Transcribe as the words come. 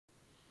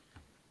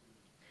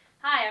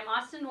Hi, I'm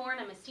Austin Horn.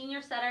 I'm a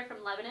senior setter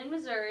from Lebanon,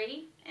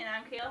 Missouri. And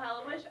I'm Kayla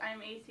Hellebusch.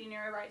 I'm a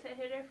senior right side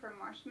hitter from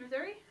Marshall,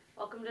 Missouri.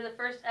 Welcome to the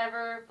first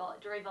ever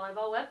Drury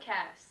Volleyball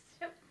Webcast.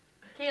 Yep.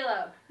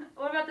 Kayla,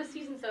 what about the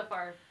season so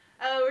far?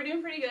 We're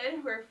doing pretty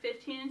good. We're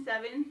 15-7,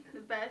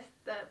 the best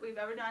that we've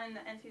ever done in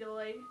the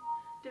NCAA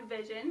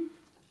division.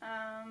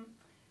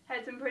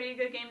 Had some pretty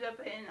good games up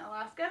in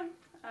Alaska.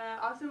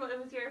 Austin, what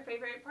was your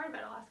favorite part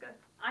about Alaska?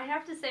 I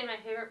have to say my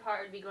favorite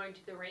part would be going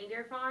to the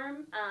reindeer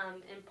farm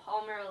in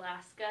Palmer,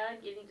 Alaska.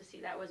 Getting to see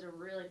that was a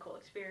really cool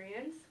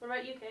experience. What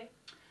about you, Kay?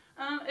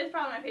 It's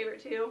probably my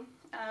favorite too.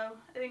 I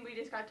think we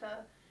just got to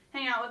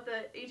hang out with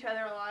each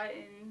other a lot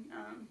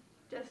and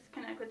just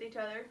connect with each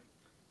other.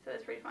 So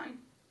it's pretty fun.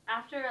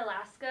 After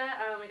Alaska,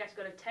 we got to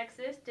go to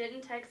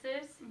Denton,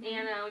 Texas,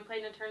 and we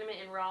played in a tournament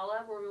in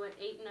Rolla where we went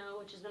 8-0,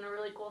 which has been a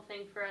really cool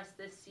thing for us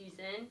this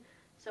season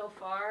so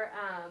far.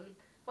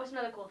 What's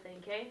another cool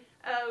thing, Kay?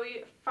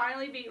 We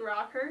finally beat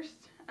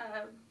Rockhurst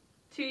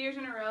 2 years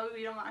in a row. We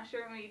beat them last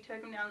year and we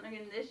took them down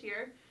again this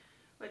year,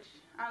 which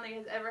I don't think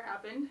has ever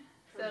happened.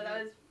 So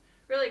that was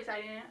really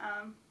exciting.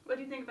 What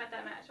do you think about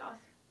that match, Austin?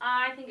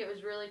 I think it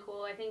was really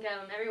cool. I think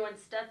everyone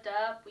stepped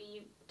up.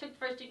 We took the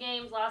first two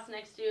games, lost the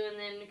next two, and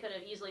then we could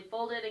have easily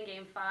folded in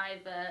Game 5.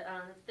 But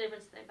that's the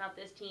difference about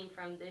this team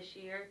from this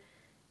year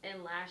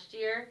and last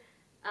year.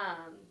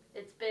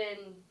 It's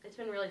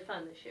been really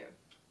fun this year.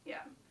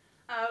 Yeah.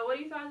 What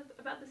do you thought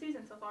about the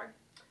season so far?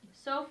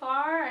 So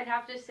far, I'd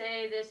have to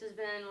say this has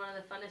been one of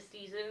the funnest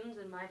seasons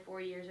in my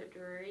 4 years at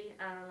Drury.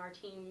 Our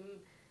team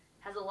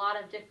has a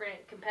lot of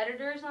different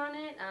competitors on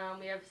it.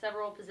 We have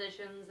several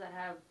positions that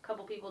have a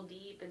couple people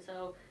deep, and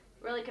so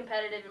really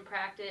competitive in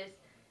practice,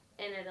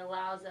 and it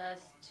allows us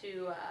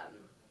to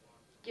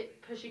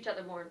push each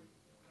other more.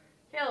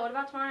 Kayla, what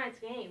about tomorrow night's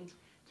game?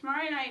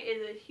 Tomorrow night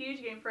is a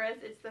huge game for us.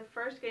 It's the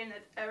first game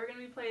that's ever going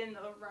to be played in the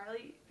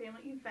O'Reilly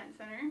Family Event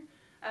Center.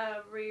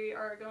 We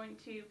are going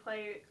to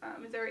play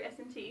Missouri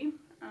S&T,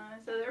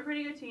 so they're a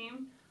pretty good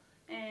team.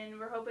 And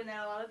we're hoping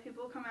that a lot of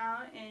people come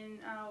out and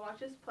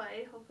watch us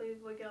play. Hopefully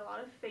we'll get a lot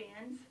of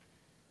fans.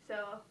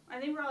 So I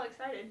think we're all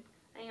excited.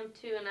 I am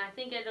too, and I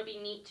think it'll be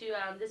neat too.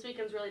 This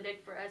weekend's really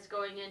big for us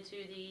going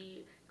into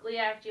the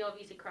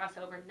GLIAC-GLVC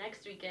crossover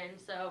next weekend.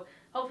 So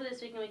hopefully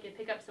this weekend we can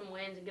pick up some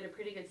wins and get a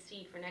pretty good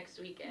seed for next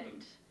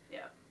weekend.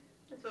 Yeah,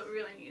 that's what we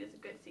really need is a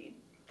good seed.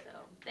 So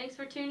thanks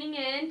for tuning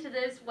in to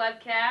this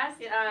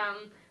webcast. Yep.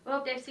 We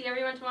hope to see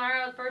everyone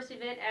tomorrow at the first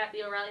event at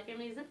the O'Reilly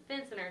Family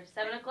Event Center,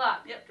 7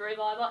 o'clock. Yep. Drury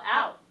Volleyball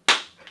out.